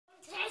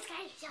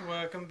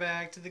Welcome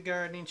back to the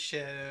gardening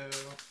show.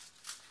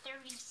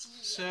 30 seeds.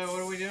 So,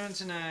 what are we doing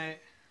tonight?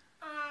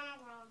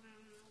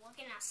 We're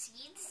looking at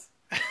seeds.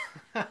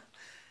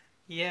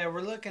 Yeah,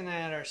 we're looking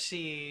at our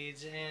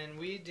seeds, and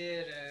we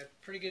did a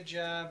pretty good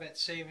job at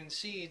saving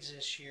seeds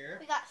this year.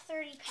 We got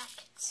 30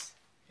 packets.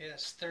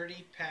 Yes,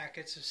 30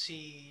 packets of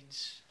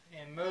seeds,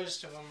 and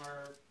most of them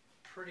are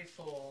pretty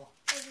full.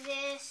 Like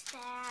this,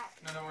 that.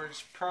 In other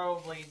words,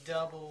 probably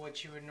double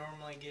what you would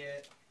normally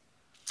get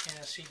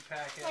in a seed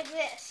packet. Like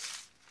this.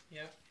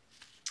 Yep.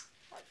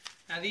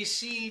 Now these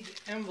seed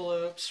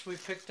envelopes we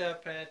picked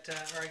up at,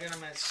 or I got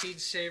them at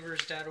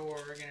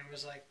seedsavers.org, and it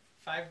was like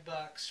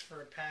 $5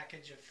 for a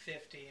package of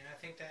 50, and I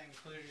think that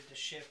included the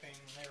shipping.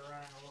 They were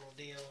running a little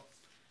deal.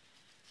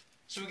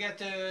 So we got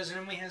those,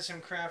 and then we had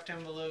some craft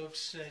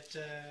envelopes that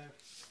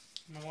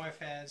my wife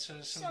had,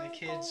 so some of the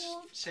kids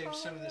saved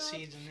some of the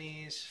seeds in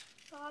these.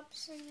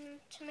 Robson,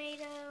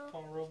 tomato.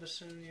 Paul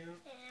Robeson, yeah.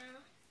 Yeah.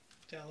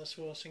 Dallas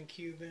Wilson,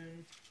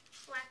 Cuban.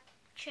 Black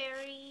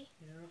cherry.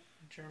 Yeah.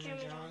 German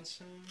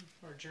Johnson,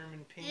 or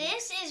German pink.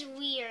 This is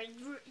weird.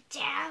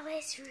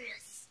 Dallas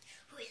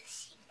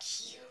Wilson,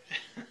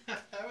 Cuban.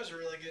 That was a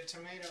really good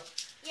tomato.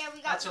 Yeah,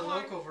 we got That's a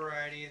local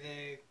variety.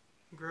 The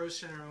grow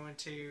center I went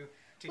to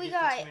we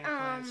get got the tomato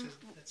plants.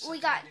 we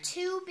got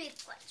two big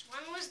plants.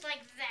 One was like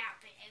that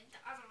big, the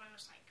other one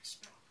was like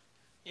small.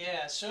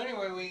 Yeah. So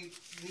anyway,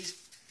 these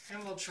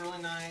envelopes are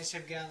really nice.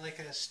 They've got like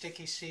a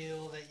sticky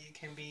seal that you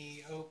can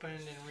be opened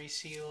and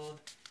resealed.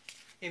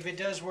 If it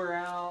does wear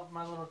out,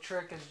 my little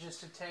trick is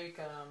just to take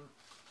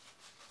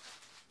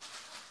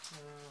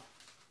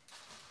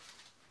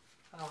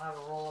I don't have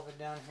a roll of it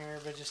down here,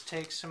 but just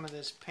take some of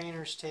this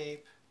painter's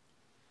tape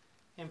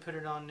and put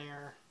it on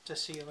there to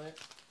seal it.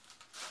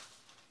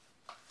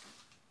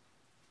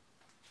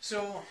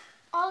 So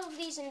all of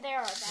these in there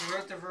are bad. we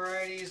wrote the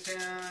varieties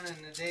down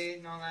and the date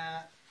and all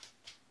that.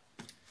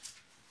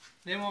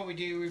 Then what we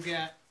do, we've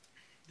got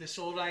this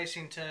old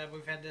icing tub.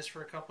 We've had this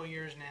for a couple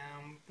years now.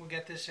 We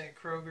got this at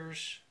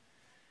Kroger's.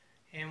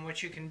 And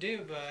what you can do,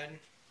 bud,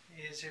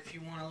 is if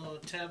you want a little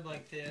tub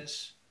like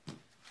this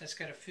that's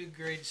got a food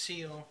grade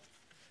seal,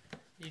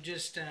 you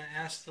just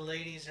ask the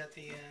ladies at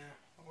the,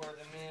 or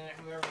the men,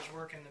 whoever's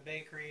working the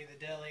bakery, the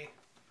deli,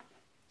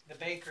 the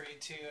bakery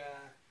to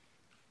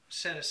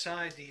set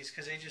aside these,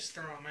 because they just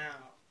throw them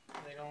out.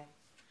 They don't,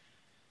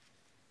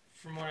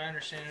 from what I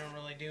understand, they don't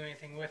really do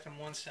anything with them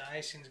once the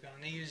icing's gone.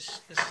 They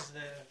use, this is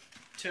the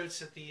totes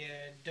that the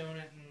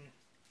donut and,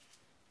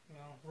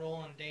 well,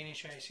 roll and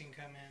Danish icing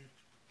come in.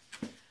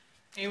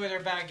 Anyway, they're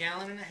about 1.5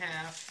 gallons.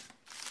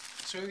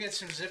 So we get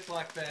some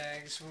Ziploc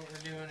bags. What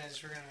we're doing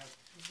is we're gonna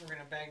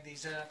bag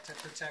these up to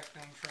protect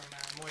them from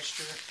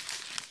moisture.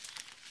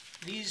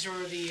 These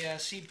are the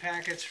seed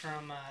packets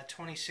from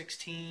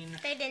 2016.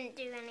 They didn't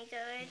do any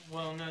good.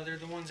 Well, no, they're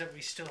the ones that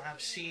we still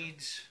have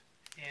seeds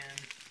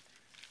in.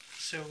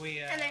 So we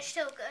and they're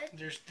still good.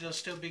 They'll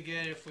still be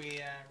good if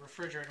we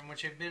refrigerate them,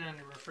 which have been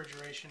under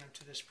refrigeration up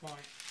to this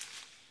point.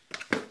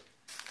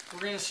 We're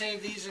going to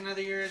save these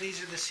another year.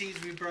 These are the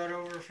seeds we brought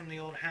over from the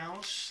old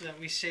house that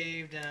we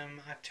saved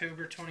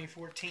October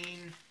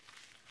 2014.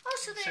 Oh,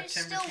 so there's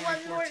September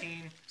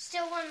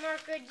still one more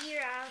good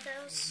year out of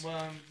those.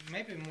 Well,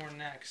 maybe more than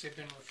that because they've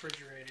been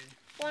refrigerated.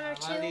 One or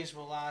two. A lot of these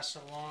will last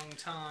a long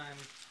time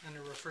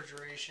under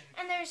refrigeration.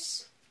 And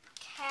there's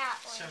cat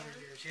litter. Several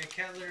years. Yeah,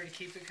 cat litter to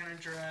keep it kind of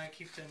dry,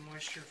 keep the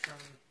moisture from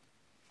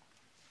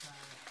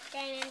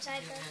getting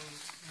inside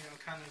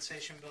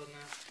condensation building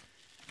up.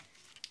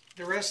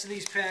 The rest of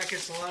these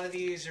packets, a lot of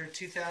these are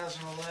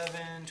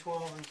 2011,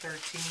 12, and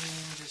 13,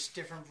 just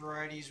different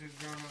varieties we've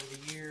grown over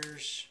the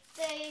years.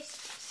 They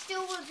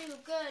still will do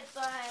good,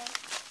 but...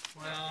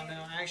 Well,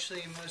 no,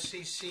 actually most of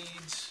these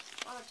seeds...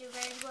 won't do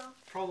very well.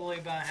 Probably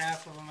about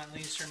half of them at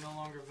least are no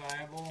longer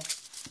viable.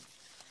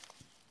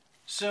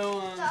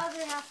 So, the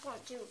other half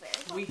won't do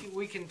very well.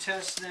 We can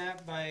test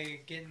that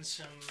by getting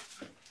some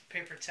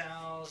paper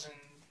towels and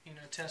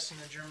testing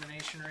the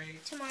germination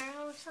rate.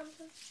 Tomorrow or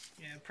something?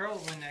 Yeah,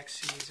 probably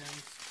next season.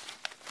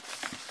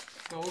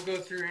 But we'll go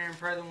through here and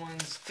probably the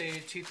ones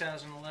dated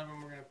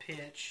 2011 we're going to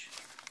pitch.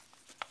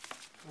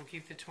 We'll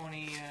keep the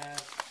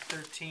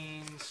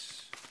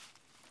 2013s,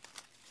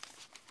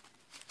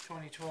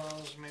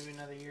 2012s, maybe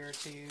another year or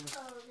two.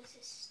 Oh, this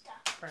is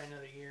stuck. Probably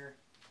another year.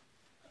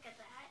 Look at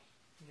that.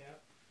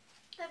 Yep.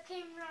 That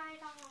came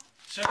right off.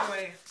 So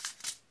anyway,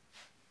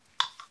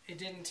 it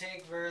didn't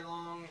take very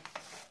long.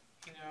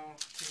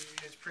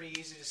 It's pretty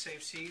easy to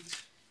save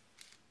seeds.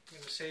 We're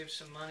going to save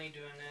some money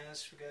doing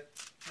this. We've got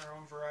our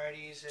own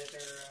varieties that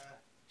are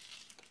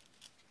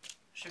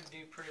should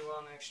do pretty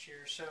well next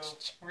year. So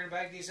we're going to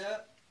bag these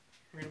up.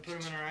 We're going to put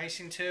them in our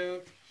icing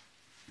tote,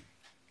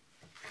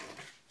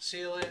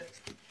 seal it,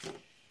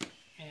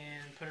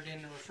 and put it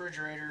in the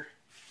refrigerator,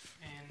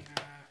 and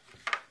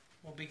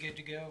we'll be good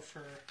to go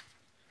for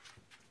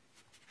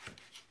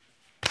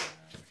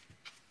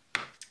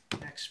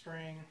next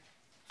spring.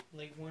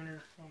 Late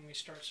winter when we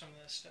start some of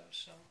this stuff.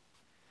 So,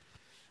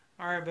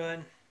 alright,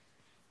 bud.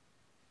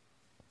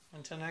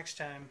 Until next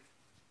time,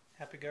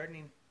 happy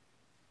gardening.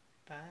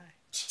 Bye.